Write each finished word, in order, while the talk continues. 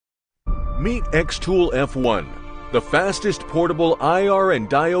Meet xTool F1, the fastest portable IR and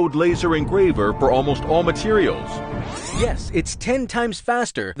diode laser engraver for almost all materials. Yes, it's 10 times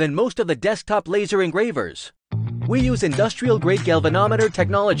faster than most of the desktop laser engravers. We use industrial-grade galvanometer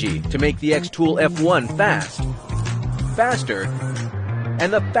technology to make the xTool F1 fast, faster,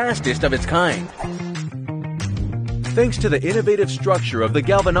 and the fastest of its kind. Thanks to the innovative structure of the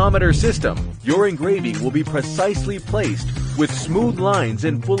galvanometer system, your engraving will be precisely placed with smooth lines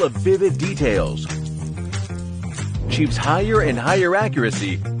and full of vivid details. Achieves higher and higher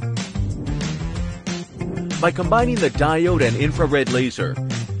accuracy by combining the diode and infrared laser.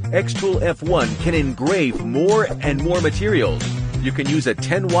 xTool F1 can engrave more and more materials. You can use a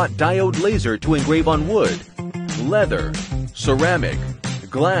 10-watt diode laser to engrave on wood, leather, ceramic,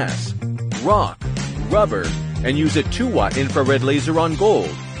 glass, rock, rubber, and use a 2-watt infrared laser on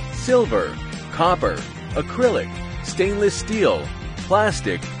gold, silver, copper, acrylic, stainless steel,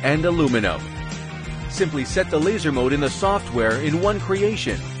 plastic, and aluminum. Simply set the laser mode in the software in one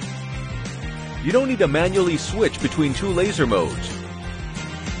creation. You don't need to manually switch between two laser modes.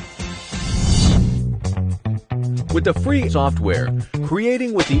 With the free software,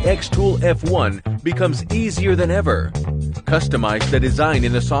 creating with the xTool F1 becomes easier than ever. Customize the design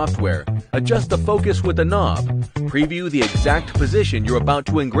in the software, adjust the focus with the knob, preview the exact position you're about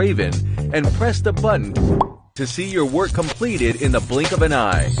to engrave in, and press the button to see your work completed in the blink of an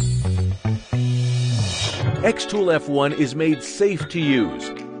eye. xTool F1 is made safe to use.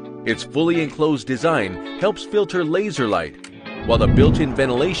 Its fully enclosed design helps filter laser light, while the built-in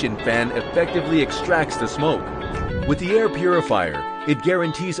ventilation fan effectively extracts the smoke. With the air purifier, it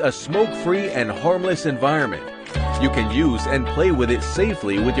guarantees a smoke-free and harmless environment. You can use and play with it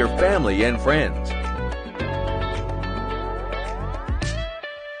safely with your family and friends.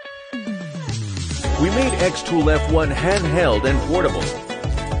 We made xTool F1 handheld and portable,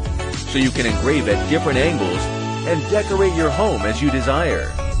 so you can engrave at different angles and decorate your home as you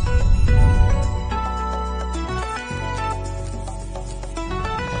desire.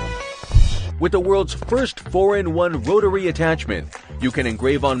 With the world's first 4-in-1 rotary attachment, you can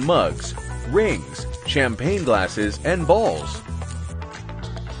engrave on mugs, rings, champagne glasses, and balls.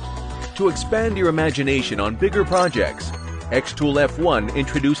 To expand your imagination on bigger projects, xTool F1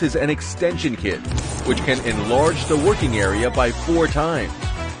 introduces an extension kit, which can enlarge the working area by 4 times.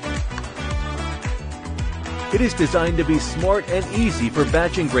 It is designed to be smart and easy for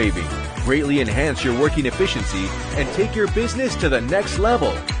batch engraving, greatly enhance your working efficiency, and take your business to the next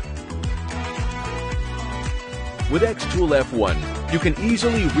level. With xTool F1, you can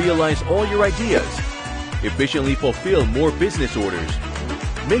easily realize all your ideas, efficiently fulfill more business orders,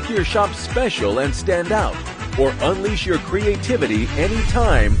 make your shop special and stand out, or unleash your creativity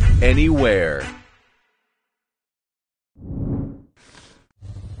anytime, anywhere.